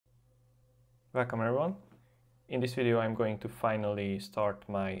Welcome everyone. In this video I'm going to finally start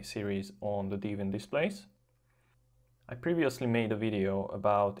my series on the DWIN displays. I previously made a video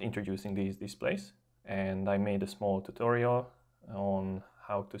about introducing these displays and I made a small tutorial on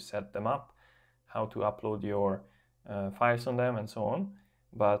how to set them up, how to upload your files on them and so on.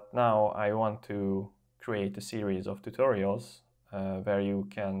 But now I want to create a series of tutorials where you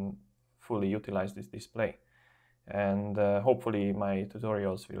can fully utilize this display. And hopefully my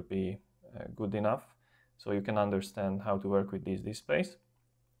tutorials will be good enough so you can understand how to work with these displays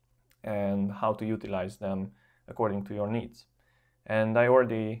and how to utilize them according to your needs. And I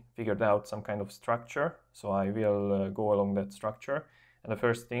already figured out some kind of structure, so I will go along that structure. And the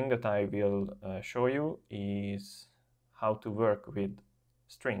first thing that I will show you is how to work with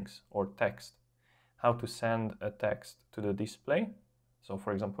strings or text, how to send a text to the display. So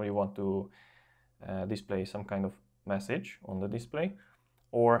for example, you want to display some kind of message on the display,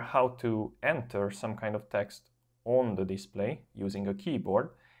 or how to enter some kind of text on the display using a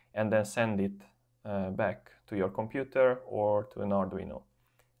keyboard and then send it back to your computer or to an Arduino.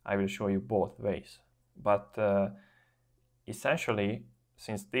 I will show you both ways. But essentially,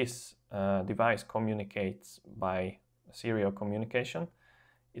 since this device communicates by serial communication,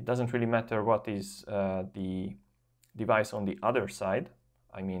 it doesn't really matter what is the device on the other side,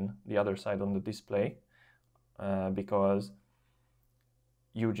 I mean the other side on the display, because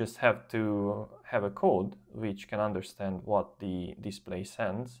you just have to have a code which can understand what the display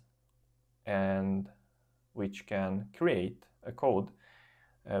sends and which can create a code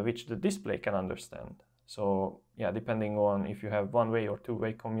which the display can understand. So yeah, depending on if you have one-way or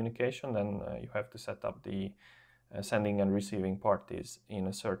two-way communication, then you have to set up the sending and receiving parties in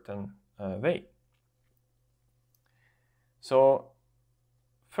a certain way. So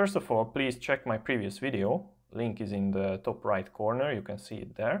first of all, please check my previous video. Link is in the top right corner, you can see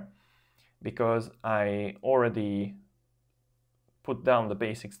it there, because I already put down the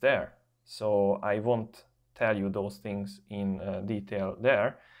basics there, so I won't tell you those things in detail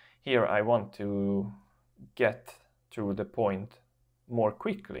there. Here I want to get to the point more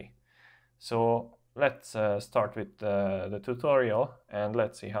quickly. So let's start with the tutorial and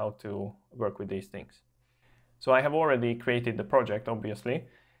let's see how to work with these things. So I have already created the project, obviously,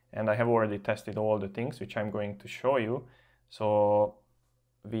 and I have already tested all the things which I'm going to show you. So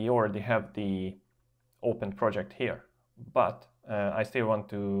we already have the open project here, but I still want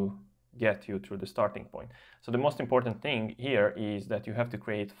to get you through the starting point. So the most important thing here is that you have to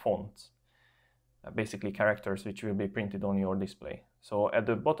create fonts, basically characters which will be printed on your display. So at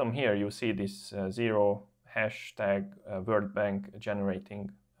the bottom here you see this zero hashtag word bank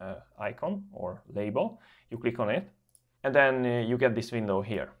generating icon or label. You click on it and then you get this window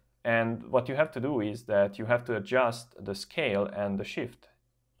here. And what you have to do is that you have to adjust the scale and the shift,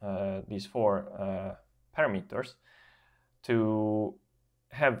 these four parameters, to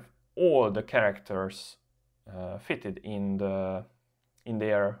have all the characters fitted in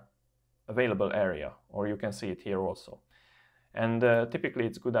their available area, or you can see it here also. And typically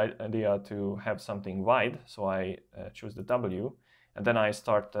it's a good idea to have something wide, so I choose the W, and then I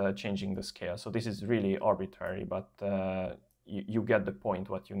start changing the scale. So this is really arbitrary, but you get the point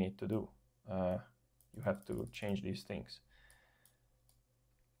what you need to do. You have to change these things.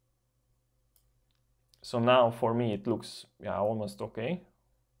 So now for me it looks almost okay.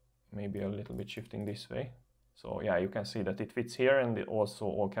 Maybe a little bit shifting this way. So yeah, you can see that it fits here and also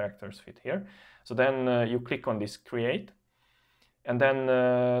all characters fit here. So then you click on this create, and then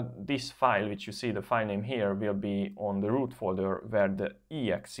this file, which you see the file name here, will be on the root folder where the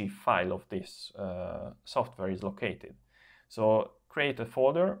exe file of this software is located. So create a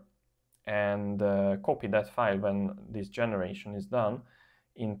folder and copy that file when this generation is done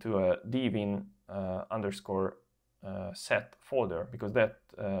into a DWIN underscore set folder, because that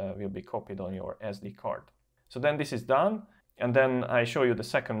will be copied on your SD card. So then this is done, and then I show you the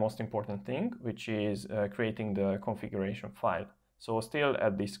second most important thing, which is creating the configuration file. So still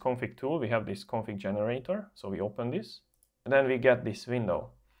at this config tool, we have this config generator. So we open this, and then we get this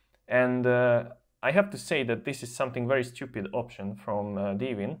window. And I have to say that this is something very stupid option from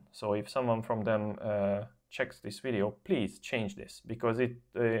DWIN. So if someone from them checks this video, please change this, because it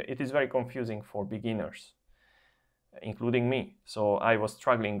is very confusing for beginners, including me. So I was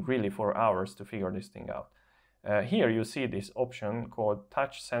struggling really for hours to figure this thing out. Here you see this option called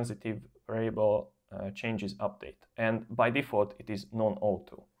touch sensitive variable changes update, and by default it is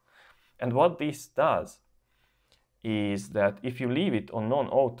non-auto. And what this does is that if you leave it on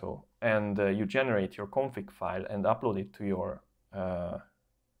non-auto and you generate your config file and upload it to your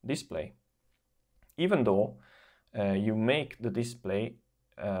display, even though you make the display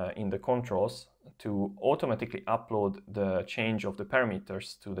in the controls to automatically upload the change of the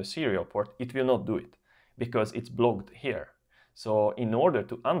parameters to the serial port, it will not do it because it's blocked here. So in order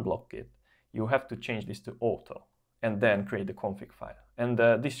to unblock it, you have to change this to auto and then create the config file. And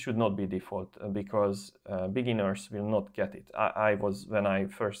this should not be default because beginners will not get it. When I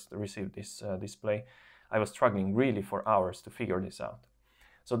first received this display, I was struggling really for hours to figure this out.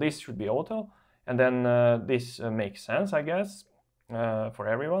 So this should be auto, and then this makes sense, I guess, for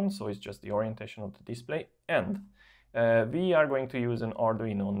everyone. So it's just the orientation of the display. And we are going to use an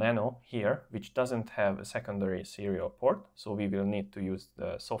Arduino Nano here, which doesn't have a secondary serial port. So we will need to use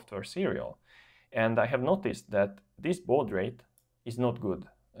the software serial. And I have noticed that this baud rate is not good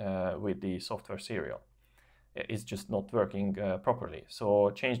with the software serial. It's just not working properly. So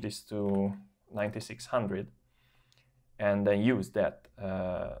change this to 9600 and then use that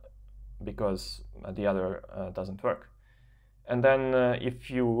because the other doesn't work. And then if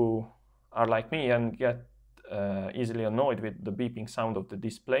you are like me and get easily annoyed with the beeping sound of the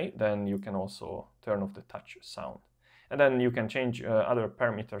display, then you can also turn off the touch sound. And then you can change other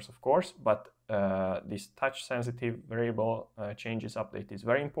parameters, of course, but this touch sensitive variable changes update is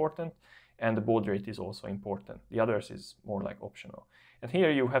very important, and the baud rate is also important. The others is more like optional. And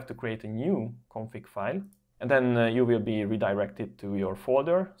here you have to create a new config file, and then you will be redirected to your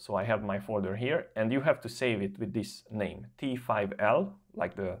folder. So I have my folder here, and you have to save it with this name, T5L,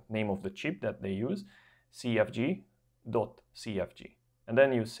 like the name of the chip that they use, cfg.cfg. And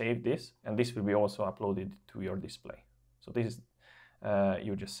then you save this, and this will be also uploaded to your display. So this is,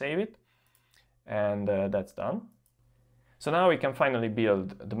 you just save it, and that's done. So now we can finally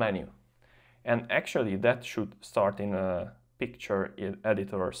build the menu. And actually that should start in a picture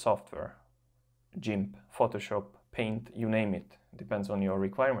editor software, GIMP, Photoshop, Paint, you name it, depends on your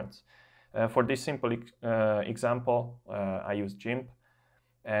requirements. For this simple example, I used GIMP,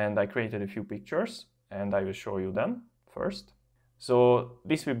 and I created a few pictures, and I will show you them first. So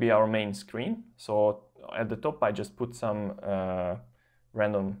this will be our main screen. So at the top I just put some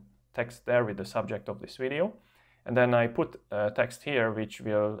random text there with the subject of this video, and then I put text here which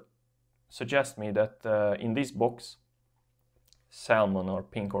will suggest me that in this box, salmon or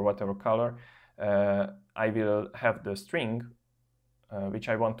pink or whatever color, I will have the string which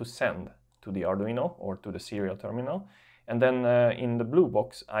I want to send to the Arduino or to the serial terminal, and then in the blue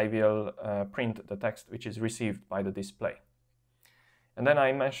box I will print the text which is received by the display. And then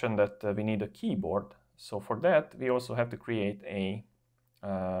I mentioned that we need a keyboard. So for that, we also have to create a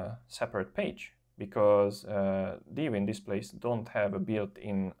separate page because DWIN displays don't have a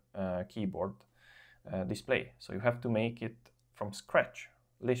built-in keyboard display. So you have to make it from scratch,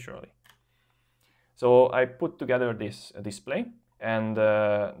 literally. So I put together this display, and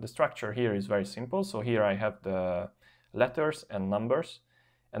the structure here is very simple. So here I have the letters and numbers,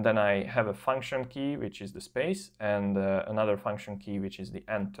 and then I have a function key, which is the space, and another function key, which is the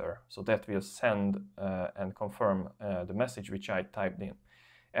enter. So that will send and confirm the message which I typed in.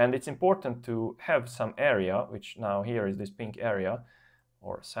 And it's important to have some area, which now here is this pink area,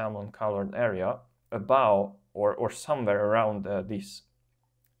 or salmon colored area, above or somewhere around this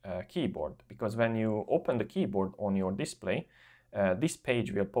keyboard. Because when you open the keyboard on your display, this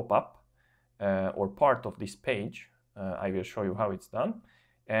page will pop up, or part of this page. I will show you how it's done.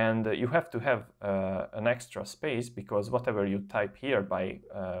 And you have to have an extra space because whatever you type here by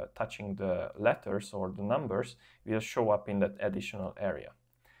touching the letters or the numbers will show up in that additional area.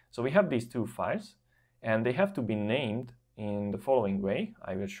 So we have these two files, and they have to be named in the following way.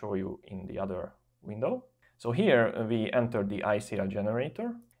 I will show you in the other window. So here we enter the ICL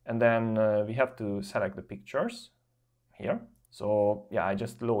generator, and then we have to select the pictures here. So yeah, I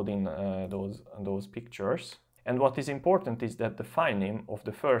just load in those pictures. And what is important is that the file name of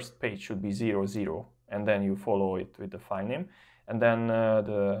the first page should be 00, and then you follow it with the file name. And then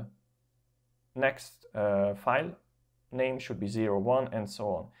the next file name should be 01, and so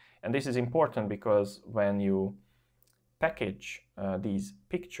on. And this is important because when you package these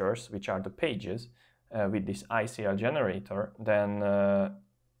pictures, which are the pages, with this ICL generator, then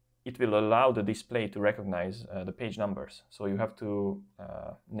it will allow the display to recognize the page numbers. So you have to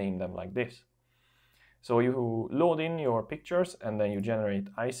name them like this. So you load in your pictures, and then you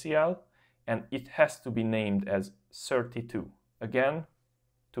generate ICL, and it has to be named as 32. Again,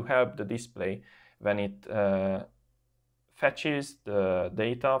 to help the display when it fetches the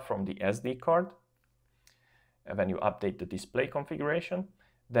data from the SD card, when you update the display configuration,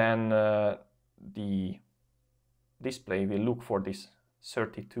 then the display will look for this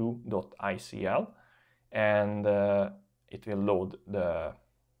 32.icl, and it will load the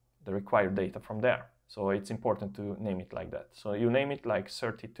required data from there. So it's important to name it like that. So you name it like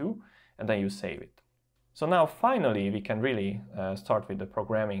 32 and then you save it. So now finally we can really start with the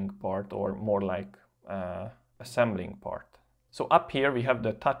programming part, or more like assembling part. So up here we have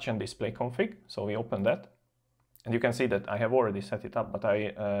the touch and display config. So we open that and you can see that I have already set it up, but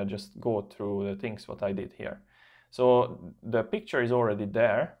I just go through the things what I did here. So the picture is already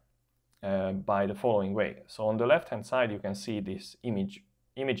there by the following way. So on the left hand side you can see this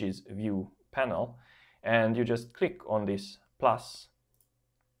images view panel, and you just click on this plus,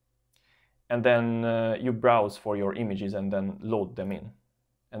 and then you browse for your images and then load them in,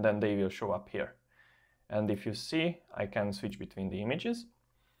 and then they will show up here. And if you see, I can switch between the images,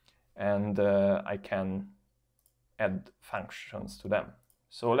 and I can add functions to them.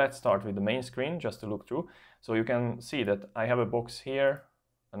 So let's start with the main screen just to look through. So you can see that I have a box here,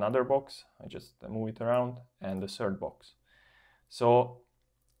 another box, I just move it around, and the third box. So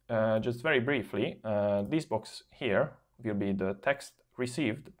just very briefly, this box here will be the text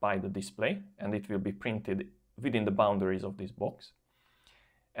received by the display, and it will be printed within the boundaries of this box.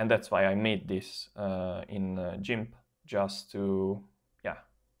 And that's why I made this in GIMP, just to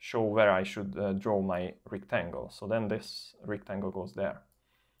show where I should draw my rectangle. So then this rectangle goes there,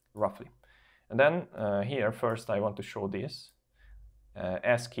 roughly. And then here first I want to show this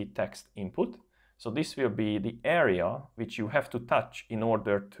ASCII text input. So this will be the area which you have to touch in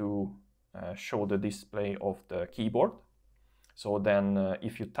order to show the display of the keyboard. So then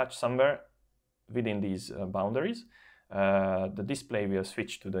if you touch somewhere within these boundaries, the display will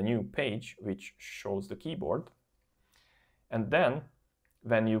switch to the new page which shows the keyboard. And then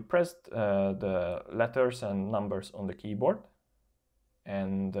when you press the letters and numbers on the keyboard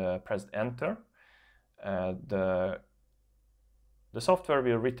and press enter, the software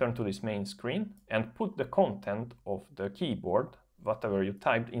will return to this main screen and put the content of the keyboard, whatever you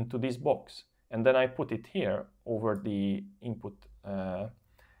typed, into this box. And then I put it here over the input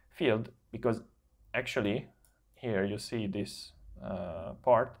field, because actually here you see this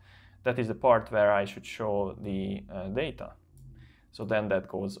part, that is the part where I should show the data. So then that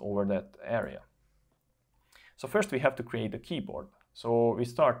goes over that area. So first we have to create a keyboard. So we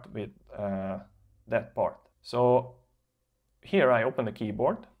start with that part. So here I open the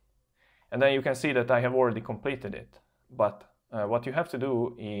keyboard, and then you can see that I have already completed it. But what you have to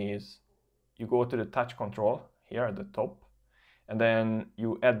do is you go to the touch control here at the top, and then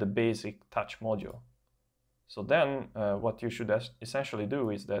you add the basic touch module. So then what you should essentially do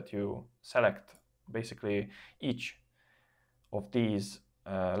is that you select basically each of these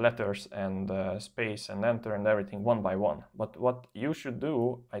letters and space and enter and everything one by one. But what you should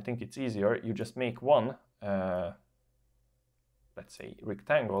do, I think it's easier, you just make one let's say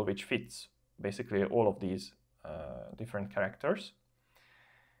rectangle which fits basically all of these different characters,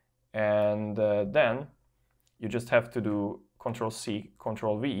 and then you just have to do Ctrl+C,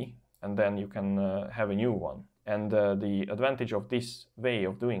 Ctrl+V, and then you can have a new one. And the advantage of this way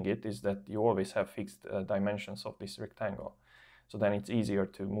of doing it is that you always have fixed dimensions of this rectangle, so then it's easier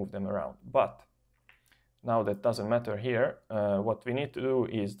to move them around. But now that doesn't matter here. What we need to do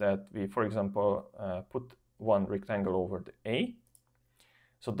is that we, for example, put one rectangle over the A.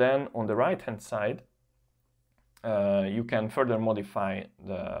 So then on the right hand side you can further modify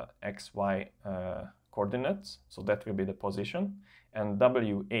the XY coordinates, so that will be the position, and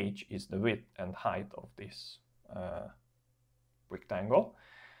WH is the width and height of this rectangle.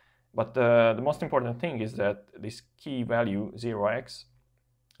 But the most important thing is that this key value 0x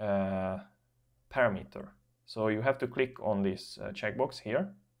parameter. So you have to click on this checkbox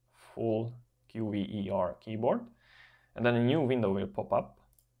here, full QVER keyboard, and then a new window will pop up.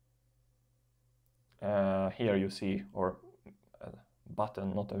 Here you see, or a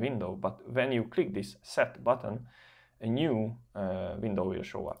button, not a window, but when you click this set button, a new window will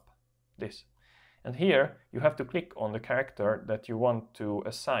show up, this. And here you have to click on the character that you want to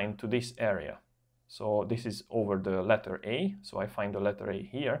assign to this area. So this is over the letter A, so I find the letter A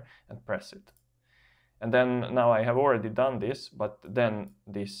here and press it. And then now I have already done this, but then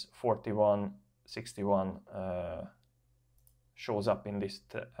this 4161 shows up in this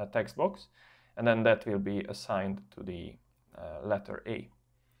text box, and then that will be assigned to the letter A.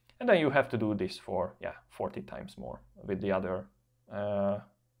 And then you have to do this for 40 times more with the other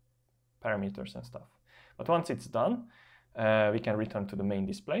parameters and stuff. But once it's done, we can return to the main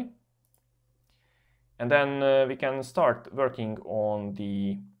display. And then we can start working on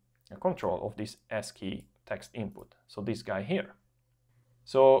the control of this ASCII text input. So this guy here.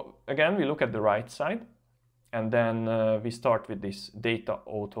 So again, we look at the right side, and then we start with this data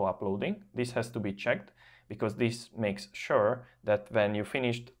auto uploading. This has to be checked because this makes sure that when you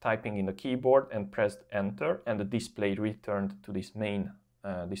finished typing in the keyboard and pressed enter and the display returned to this main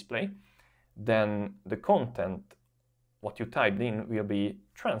display, then the content, what you typed in, will be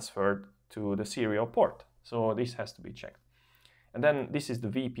transferred to the serial port. So this has to be checked. And then this is the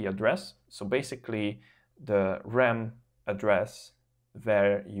VP address. So basically the RAM address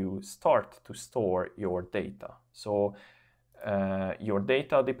where you start to store your data. So your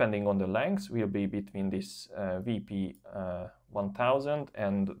data, depending on the length, will be between this VP 1000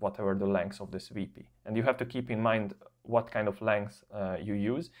 and whatever the length of this VP. And you have to keep in mind what kind of length you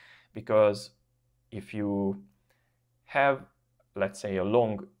use, because if you have, let's say, a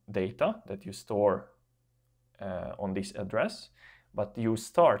long data that you store on this address, but you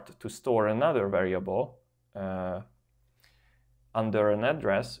start to store another variable under an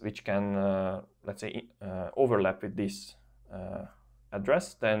address which can, let's say, overlap with this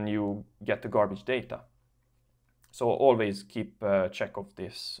address, then you get the garbage data. So always keep check of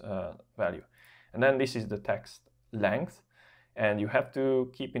this value. And then this is the text length, and you have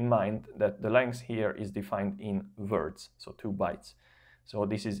to keep in mind that the length here is defined in words, so 2 bytes. So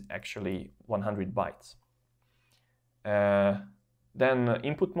this is actually 100 bytes. Then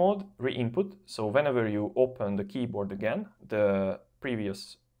input mode, re-input. So whenever you open the keyboard again, the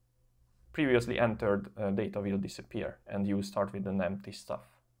previously entered data will disappear and you start with an empty stuff.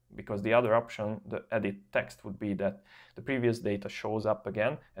 Because the other option, the edit text, would be that the previous data shows up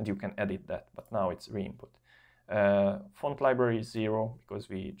again and you can edit that, but now it's re-input. Font library is 0 because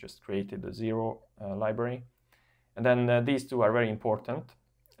we just created the 0 library. And then these two are very important.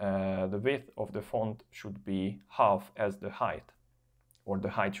 The width of the font should be half as the height, or the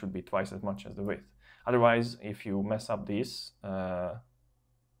height should be twice as much as the width. Otherwise, if you mess up this,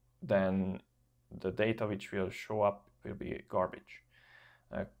 then the data which will show up will be garbage.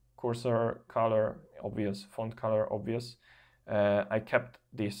 Cursor color, obvious. Font color, obvious. I kept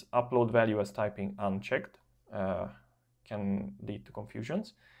this upload value as typing unchecked. Can lead to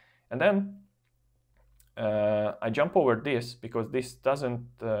confusions. And then I jump over this because this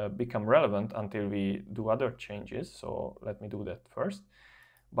doesn't become relevant until we do other changes. So let me do that first.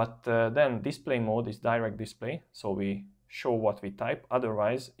 But then display mode is direct display. So we show what we type.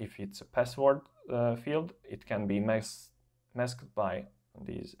 Otherwise, if it's a password field, it can be masked by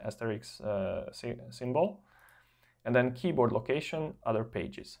this asterisk symbol. And then keyboard location, other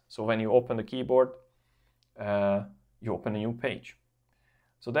pages. So when you open the keyboard, you open a new page.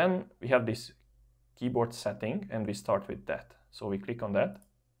 So then we have this keyboard setting and we start with that. So we click on that.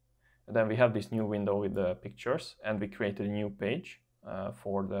 And then we have this new window with the pictures and we created a new page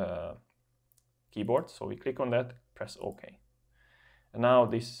for the keyboard. So we click on that, press OK. And now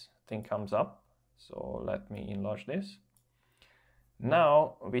this thing comes up. So let me enlarge this.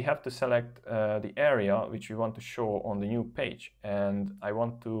 Now we have to select the area which we want to show on the new page. And I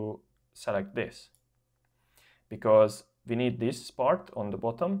want to select this, because we need this part on the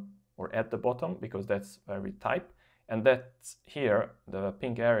bottom or at the bottom, because that's where we type. And that's here, the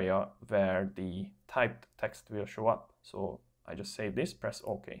pink area where the typed text will show up. So I just save this, press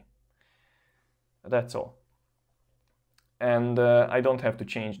OK. That's all. And I don't have to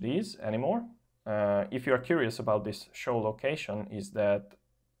change these anymore. If you are curious about this show location, is that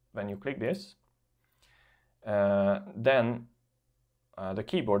when you click this, then the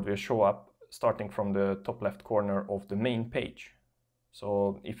keyboard will show up starting from the top left corner of the main page.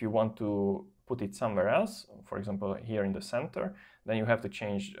 So if you want to put it somewhere else, for example here in the center, then you have to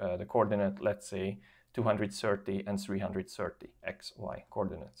change the coordinate, let's say 230 and 330 x, y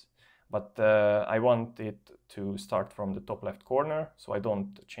coordinates. But I want it to start from the top left corner, so I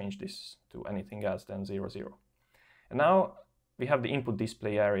don't change this to anything else than 0, 0. And now we have the input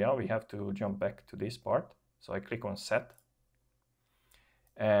display area. We have to jump back to this part. So I click on set.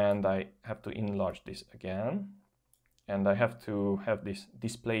 And I have to enlarge this again. And I have to have this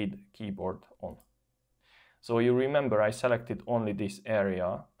displayed keyboard on. So you remember I selected only this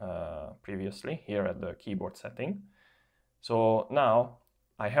area previously here at the keyboard setting. So now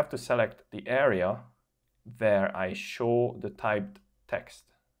I have to select the area where I show the typed text.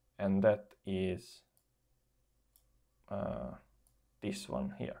 And that is this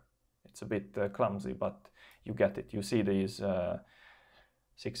one here. It's a bit clumsy, but you get it. You see these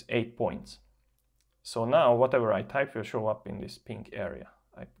 8 points. So now whatever I type will show up in this pink area.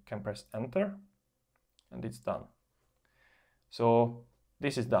 I can press enter and it's done. So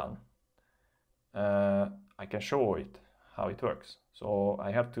this is done. I can show it how it works. So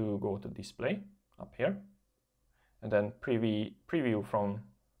I have to go to display up here and then preview from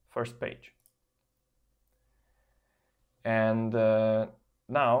first page. And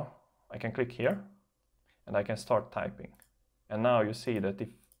now I can click here and I can start typing. And now you see that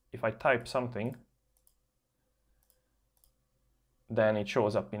if I type something, then it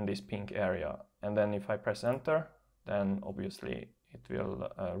shows up in this pink area. And then if I press enter, then obviously it will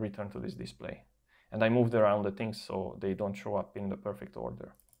return to this display. And I moved around the things so they don't show up in the perfect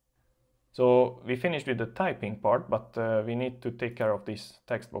order. So we finished with the typing part, but we need to take care of this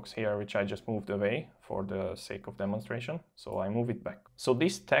text box here, which I just moved away for the sake of demonstration. So I move it back. So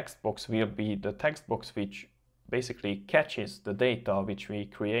this text box will be the text box which basically catches the data which we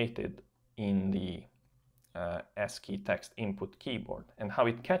created in the ASCII text input keyboard. And how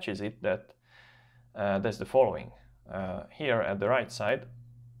it catches it, that's the following. Here at the right side,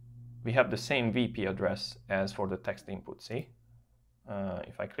 we have the same VP address as for the text input, see?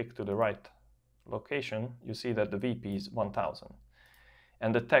 If I click to the right location, you see that the VP is 1000.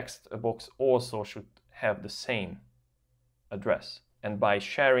 And the text box also should have the same address. And by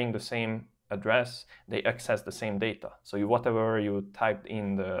sharing the same address, they access the same data. So whatever you typed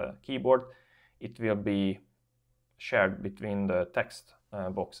in the keyboard, it will be shared between the text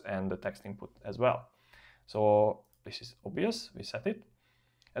box and the text input as well. So this is obvious, we set it.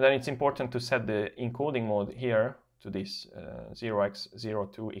 And then it's important to set the encoding mode here to this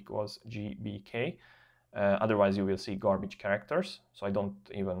 0x02 equals GBK. Otherwise you will see garbage characters, so I don't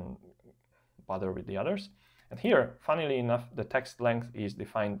even bother with the others. And here, funnily enough, the text length is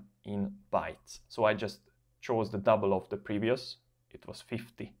defined in bytes. So I just chose the double of the previous. It was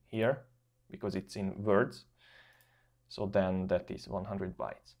 50 here, because it's in words. So then that is 100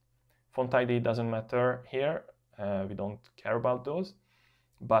 bytes. Font ID doesn't matter here. We don't care about those.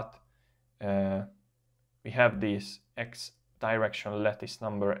 But we have this X direction lattice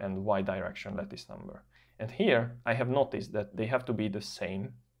number and Y direction lattice number. And here I have noticed that they have to be the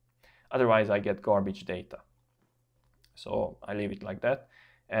same. Otherwise I get garbage data. So I leave it like that.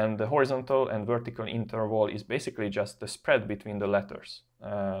 And the horizontal and vertical interval is basically just the spread between the letters.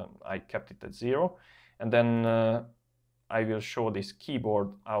 I kept it at 0. And then I will show this keyboard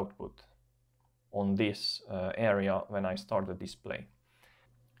output on this area when I start the display.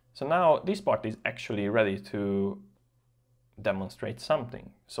 So now this part is actually ready to demonstrate something.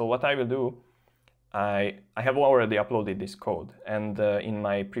 So what I will do, I have already uploaded this code, and in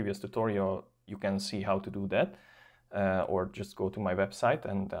my previous tutorial you can see how to do that, or just go to my website,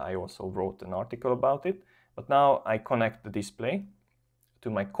 and I also wrote an article about it. But now I connect the display to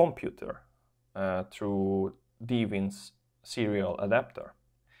my computer through DWIN's serial adapter.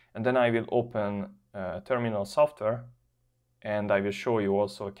 And then I will open terminal software, and I will show you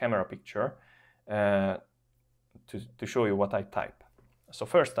also a camera picture to show you what I type. So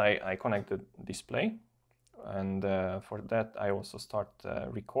first I connect the display, and for that I also start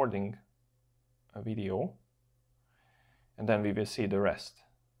recording a video, and then we will see the rest.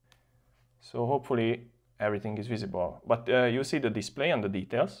 So hopefully everything is visible, but you see the display and the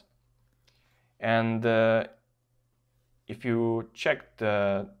details. And if you check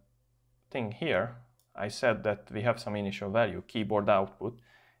the thing here, I said that we have some initial value, keyboard output,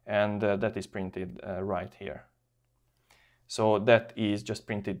 and that is printed right here. So that is just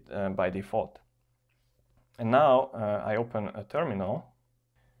printed by default. And now I open a terminal.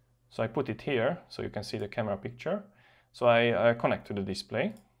 So I put it here so you can see the camera picture. So I connect to the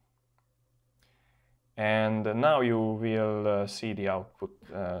display. And now you will see the output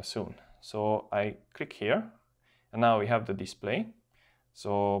soon. So I click here, and now we have the display.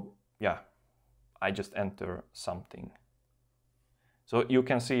 So yeah, I just enter something. So you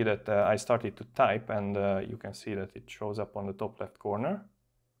can see that I started to type, and you can see that it shows up on the top left corner.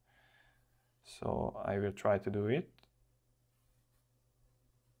 So I will try to do it.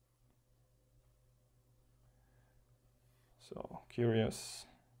 So curious.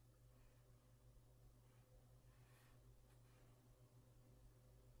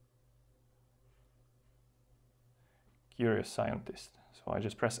 Curious scientist. So I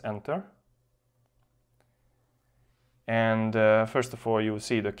just press enter. And first of all, you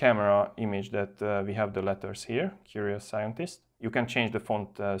see the camera image that we have the letters here, Curious Scientist. You can change the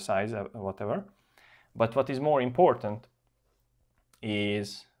font size, whatever. But what is more important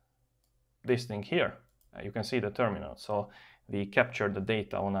is this thing here. You can see the terminal. So we capture the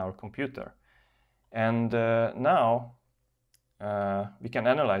data on our computer. And now we can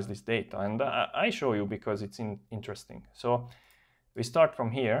analyze this data. And I show you because it's interesting. So we start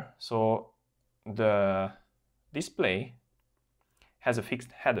from here. So the display has a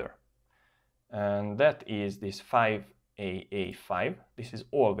fixed header, and that is this 5AA5. This is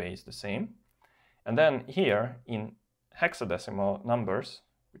always the same. And then here in hexadecimal numbers,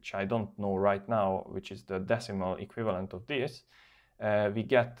 which I don't know right now, which is the decimal equivalent of this, we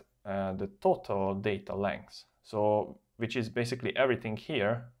get the total data length, so which is basically everything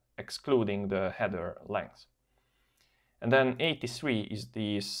here excluding the header length. And then 83 is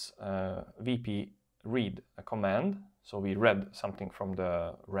this VP read command, so we read something from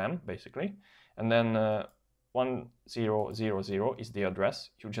the RAM basically, and then 1000 is the address,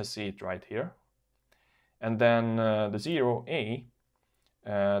 you just see it right here, and then the 0A,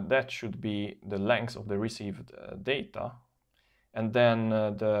 that should be the length of the received data, and then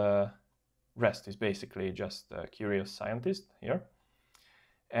the rest is basically just a curious scientist here.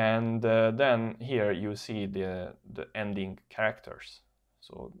 And then here you see the ending characters.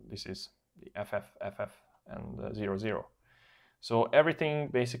 So this is the FF, and 00. So everything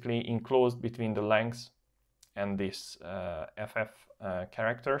basically enclosed between the lengths and this FF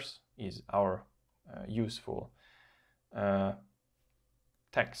characters is our useful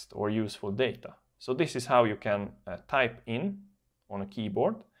text or useful data. So this is how you can type in on a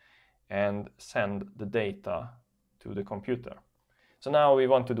keyboard and send the data to the computer. So now we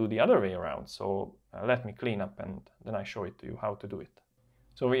want to do the other way around. So let me clean up and then I show it to you how to do it.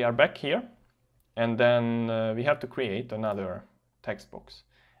 So we are back here, and then we have to create another text box,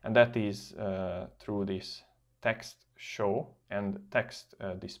 and that is through this text show and text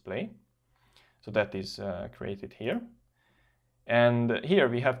display. So that is created here. And here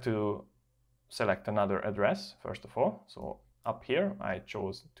we have to select another address first of all. So up here I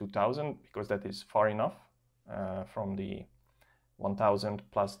chose 2000 because that is far enough from the 1000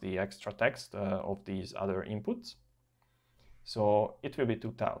 plus the extra text of these other inputs. So it will be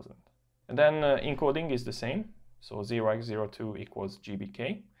 2000. And then encoding is the same. So 0x02 equals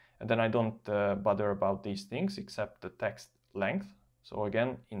GBK. And then I don't bother about these things except the text length. So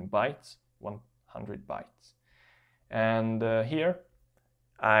again, in bytes, 100 bytes. And here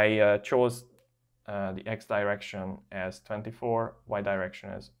I chose the x direction as 24, y direction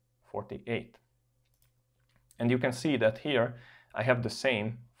as 48. And you can see that here I have the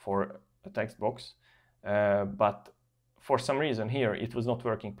same for a text box, but for some reason here it was not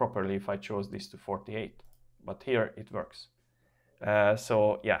working properly if I chose this to 48, but here it works.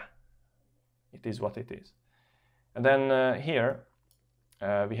 So yeah, it is what it is. And then here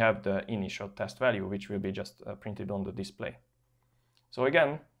we have the initial test value, which will be just printed on the display. So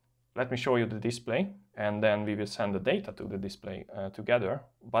again, let me show you the display, and then we will send the data to the display together.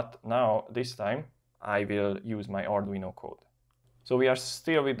 But now, this time, I will use my Arduino code. So we are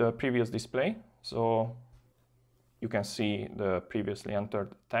still with the previous display. So you can see the previously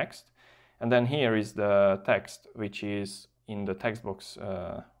entered text. And then here is the text, which is in the text box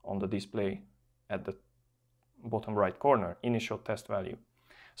on the display at the bottom right corner, initial test value.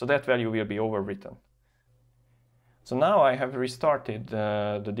 So that value will be overwritten. So now I have restarted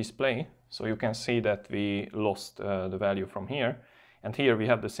the display. So you can see that we lost the value from here. And here we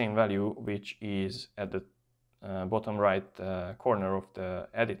have the same value, which is at the bottom right corner of the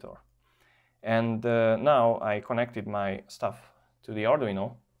editor. And now I connected my stuff to the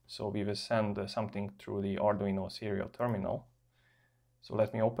Arduino. So we will send something through the Arduino serial terminal. So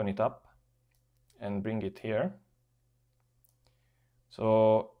let me open it up and bring it here.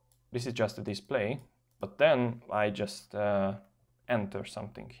 So this is just a display, but then I just enter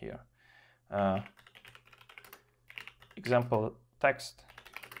something here. Example text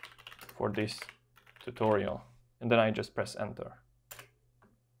for this tutorial, and then I just press enter.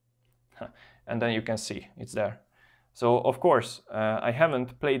 And then you can see it's there. So of course I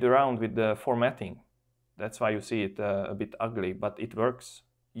haven't played around with the formatting. That's why you see it a bit ugly, but it works.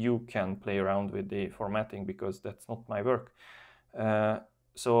 You can play around with the formatting because that's not my work.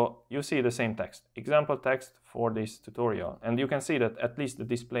 So you see the same text, example text for this tutorial, and you can see that at least the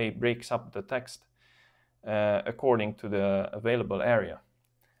display breaks up the text according to the available area.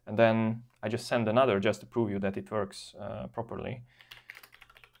 And then I just send another just to prove you that it works properly.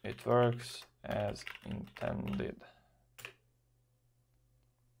 It works as intended.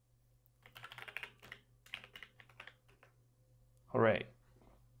 Hooray.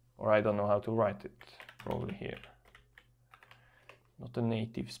 Or I don't know how to write it, probably here. Not a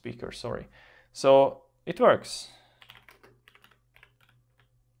native speaker, sorry. So it works.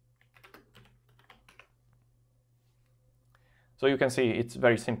 So you can see it's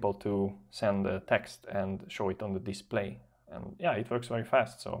very simple to send the text and show it on the display. And yeah, it works very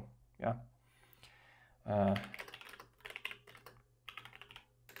fast, so yeah.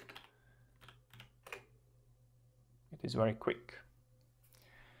 It is very quick.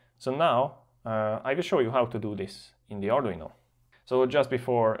 So now I will show you how to do this in the Arduino. So just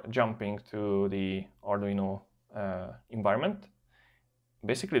before jumping to the Arduino environment,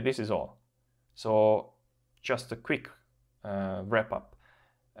 basically this is all. So just a quick wrap up.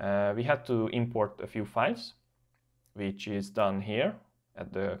 we had to import a few files, which is done here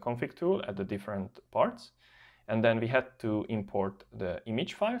at the config tool at the different parts. And then we had to import the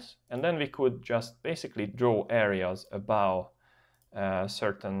image files, and then we could just basically draw areas above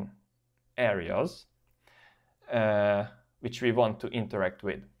certain areas which we want to interact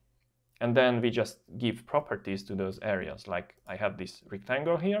with. And then we just give properties to those areas, like I have this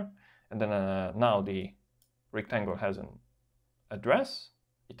rectangle here, and then now the rectangle has an address,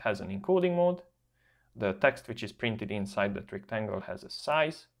 it has an encoding mode, the text which is printed inside that rectangle has a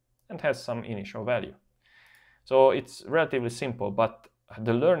size and has some initial value. So it's relatively simple, but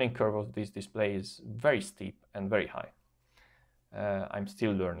the learning curve of this display is very steep and very high. I'm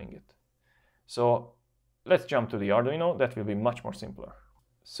still learning it. So let's jump to the Arduino. That will be much more simpler.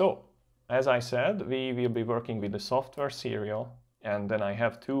 So as I said, we will be working with the software serial, and then I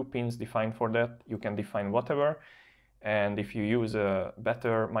have 2 pins defined for that. You can define whatever, and if you use a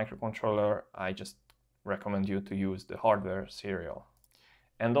better microcontroller, I just recommend you to use the hardware serial.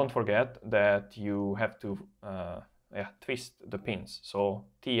 And don't forget that you have to twist the pins. So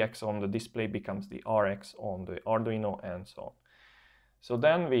TX on the display becomes the RX on the Arduino, and so on. So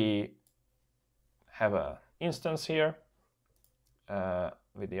then we have an instance here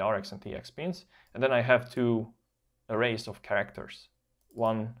with the RX and TX pins. And then I have 2 arrays of characters.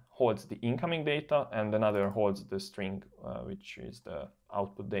 One holds the incoming data and another holds the string, which is the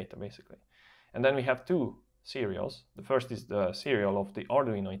output data basically. And then we have 2 serials. The first is the serial of the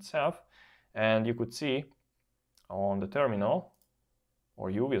Arduino itself, and you could see on the terminal,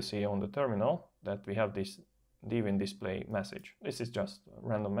 or you will see on the terminal, that we have this DWIN display message. This is just a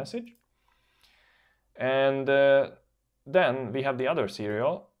random message. And then we have the other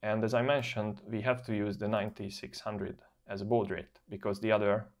serial, and as I mentioned, we have to use the 9600 as a baud rate, because the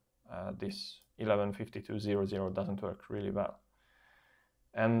other, this 115200 doesn't work really well.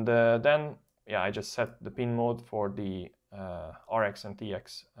 And then I just set the pin mode for the RX and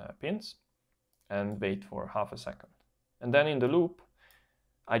TX pins and wait for half a second. And then in the loop,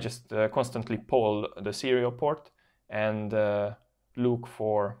 I just constantly poll the serial port and look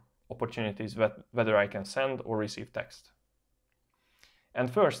for opportunities whether I can send or receive text. And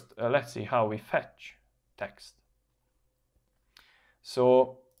first, let's see how we fetch text.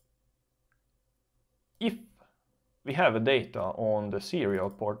 So if we have a data on the serial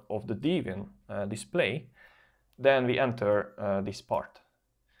port of the DWIN display, then we enter this part.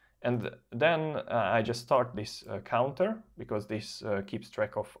 And then I just start this counter, because this keeps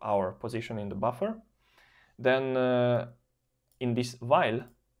track of our position in the buffer. Then in this while,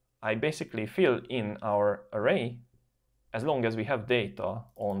 I basically fill in our array as long as we have data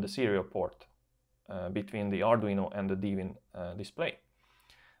on the serial port between the Arduino and the DWIN display.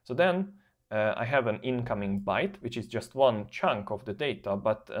 So then I have an incoming byte, which is just one chunk of the data,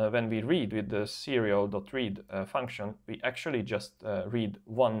 but when we read with the serial.read function, we actually just read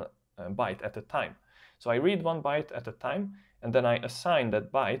 1 byte at a time. So I read 1 byte at a time, and then I assign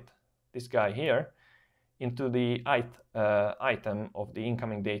that byte, this guy here, into the item of the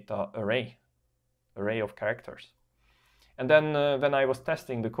incoming data array of characters. And then when I was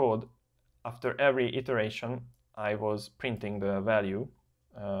testing the code, after every iteration, I was printing the value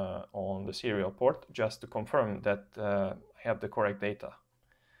on the serial port just to confirm that I have the correct data.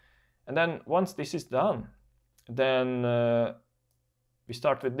 And then once this is done, then we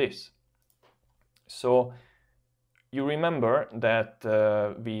start with this. So you remember that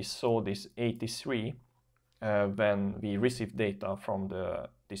we saw this 83 when we received data from the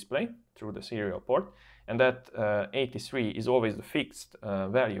display through the serial port, and that 83 is always the fixed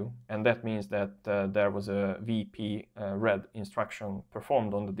value, and that means that there was a VP read instruction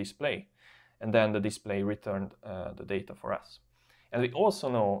performed on the display, and then the display returned the data for us. And we also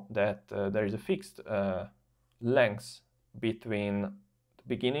know that there is a fixed length between the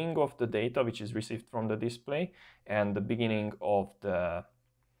beginning of the data which is received from the display and the beginning of the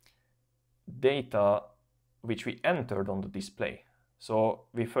data which we entered on the display. So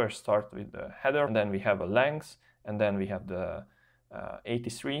we first start with the header, and then we have a length, and then we have the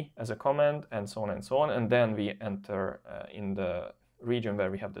 83 as a command, and so on and so on, and then we enter in the region where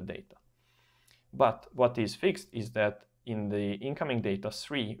we have the data. But what is fixed is that in the incoming data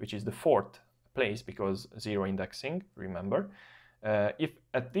 3, which is the 4th place because 0 indexing, remember, if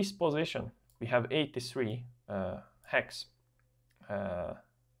at this position we have 83 hex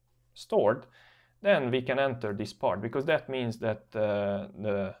stored, then we can enter this part, because that means that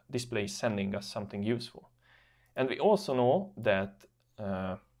the display is sending us something useful. And we also know that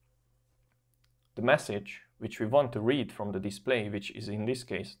the message which we want to read from the display, which is in this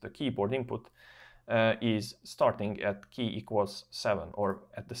case the keyboard input, is starting at key equals 7, or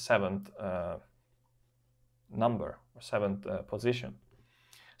at the 7th number, or 7th position.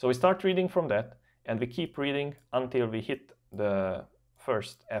 So we start reading from that, and we keep reading until we hit the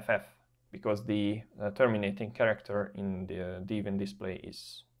first FF, because the terminating character in the DWIN display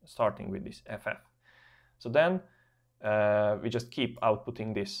is starting with this FF. So then we just keep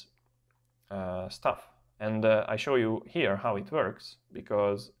outputting this stuff. And I show you here how it works,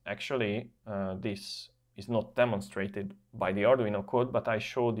 because actually this is not demonstrated by the Arduino code, but I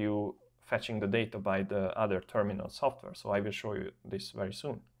showed you fetching the data by the other terminal software. So I will show you this very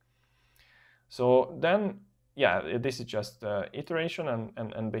soon. So then, yeah, this is just iteration,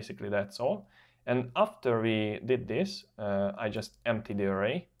 and basically that's all. And after we did this, I just empty the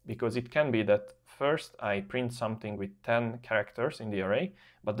array, because it can be that first I print something with 10 characters in the array,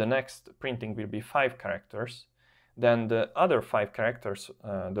 but the next printing will be 5 characters. Then the other 5 characters,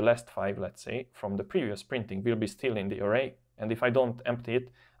 the last 5, let's say, from the previous printing will be still in the array. And if I don't empty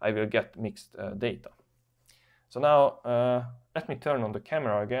it, I will get mixed data. So now let me turn on the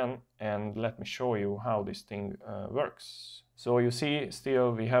camera again and let me show you how this thing works. So you see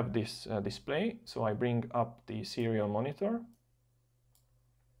still we have this display. So I bring up the serial monitor.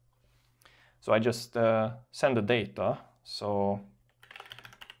 So I just send the data. So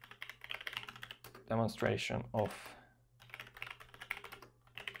demonstration of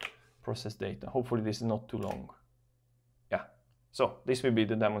process data. Hopefully this is not too long. Yeah. So this will be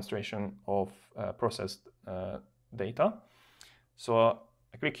the demonstration of processed data. So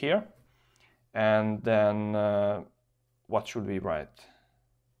I click here, and then what should we write?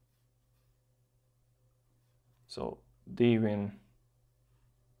 So DWIN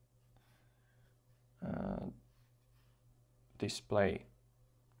display,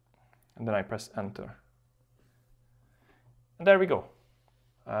 and then I press enter. And there we go.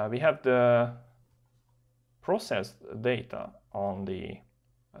 We have the processed data on the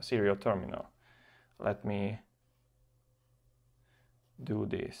serial terminal. Let me do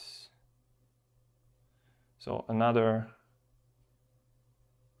this. So another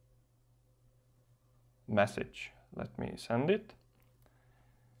message. Let me send it.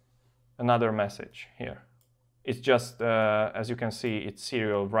 Another message here. It's just, as you can see, it's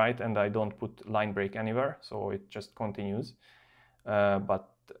serial write, and I don't put line break anywhere, so it just continues. But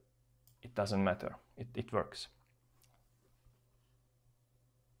it doesn't matter. It works.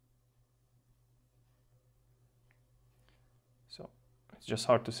 So it's just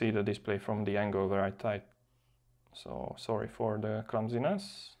hard to see the display from the angle where I type. So sorry for the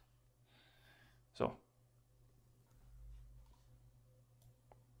clumsiness. So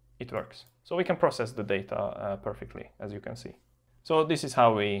it works. So we can process the data perfectly, as you can see. So this is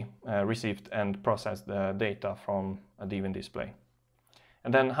how we received and processed the data from a DWIN display.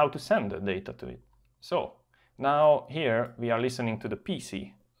 And then how to send the data to it. So now here we are listening to the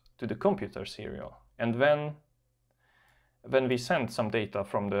PC, to the computer serial. And when we send some data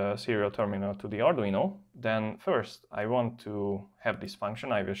from the serial terminal to the Arduino, then first I want to have this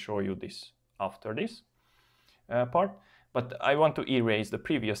function. I will show you this after this part. But I want to erase the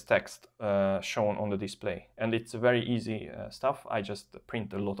previous text shown on the display. And it's very easy stuff. I just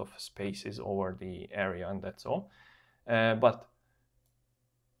print a lot of spaces over the area, and that's all. But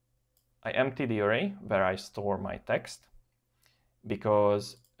I empty the array where I store my text,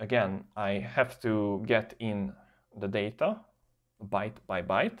 because again, I have to get in the data byte by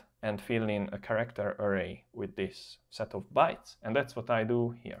byte and fill in a character array with this set of bytes. And that's what I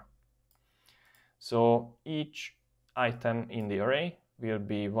do here. So each item in the array will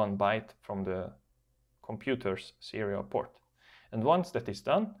be 1 byte from the computer's serial port. And once that is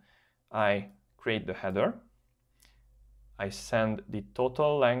done, I create the header. I send the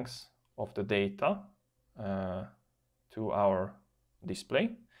total length of the data to our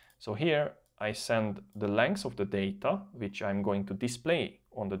display. So here I send the length of the data, which I'm going to display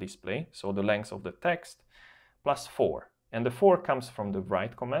on the display. So the length of the text plus 4. And the 4 comes from the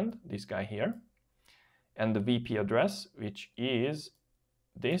write command, this guy here. And the VP address, which is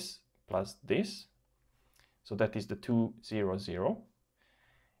this plus this. So that is the 200.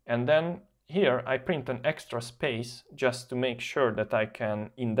 And then here I print an extra space just to make sure that I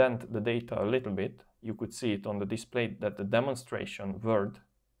can indent the data a little bit. You could see it on the display that the demonstration word,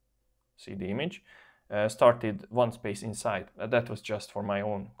 see the image, started 1 space inside. That was just for my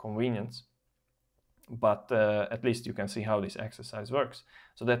own convenience. But at least you can see how this exercise works.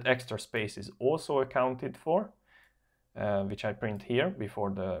 So that extra space is also accounted for, which I print here before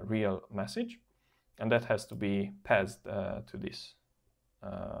the real message. And that has to be passed to this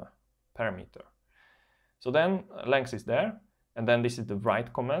parameter. So then length is there. And then this is the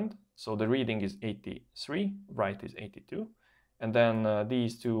write command. So the reading is 83, write is 82. And then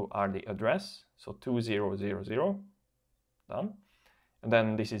these two are the address, so 2000, done. And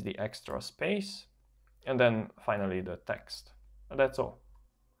then this is the extra space, and then finally the text. And that's all.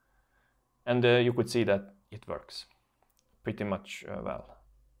 And you could see that it works pretty much well.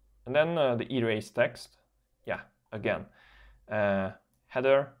 And then the erase text, yeah, again,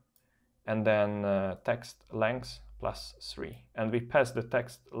 header, and then text length +3. And we pass the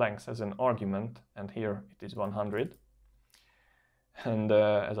text length as an argument, and here it is 100. And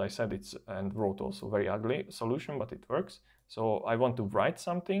as I said, it's and wrote also very ugly solution, but it works. So I want to write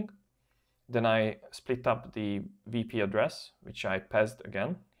something. Then I split up the VP address, which I passed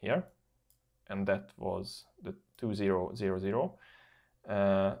again here, and that was the 2000.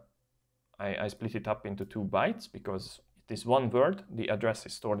 I split it up into 2 bytes because it is one word. The address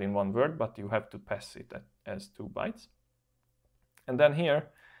is stored in one word, but you have to pass it as 2 bytes. And then here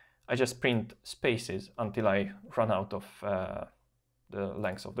I just print spaces until I run out of the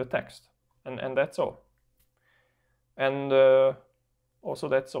length of the text, and that's all. And also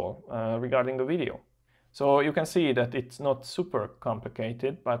that's all regarding the video. So you can see that it's not super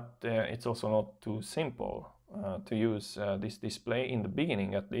complicated, but it's also not too simple to use this display in the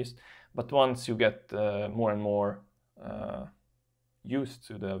beginning, at least. But once you get more and more used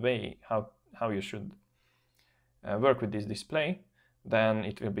to the way how you should work with this display, then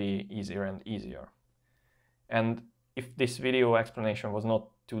it will be easier and easier. And if this video explanation was not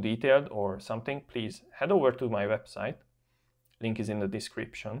too detailed or something, please head over to my website. Link is in the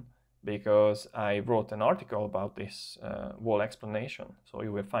description, because I wrote an article about this whole explanation, so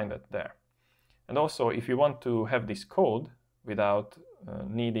you will find it there. And also, if you want to have this code without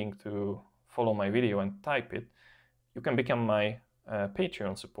needing to follow my video and type it, you can become my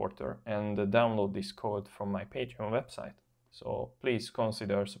Patreon supporter and download this code from my Patreon website. So please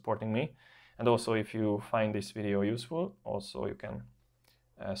consider supporting me. And also, if you find this video useful, also you can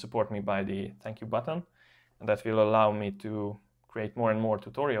support me by the thank you button, and that will allow me to create more and more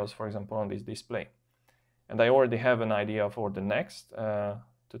tutorials, for example, on this display. And I already have an idea for the next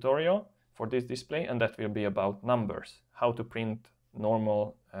tutorial for this display, and that will be about numbers, how to print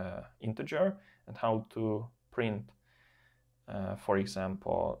normal integer, and how to print, for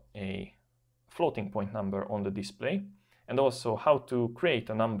example, a floating point number on the display, and also how to create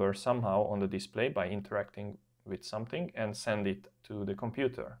a number somehow on the display by interacting with something and send it to the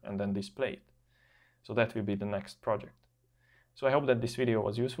computer and then display it. So that will be the next project. So I hope that this video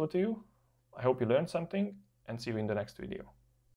was useful to you. I hope you learned something, and see you in the next video.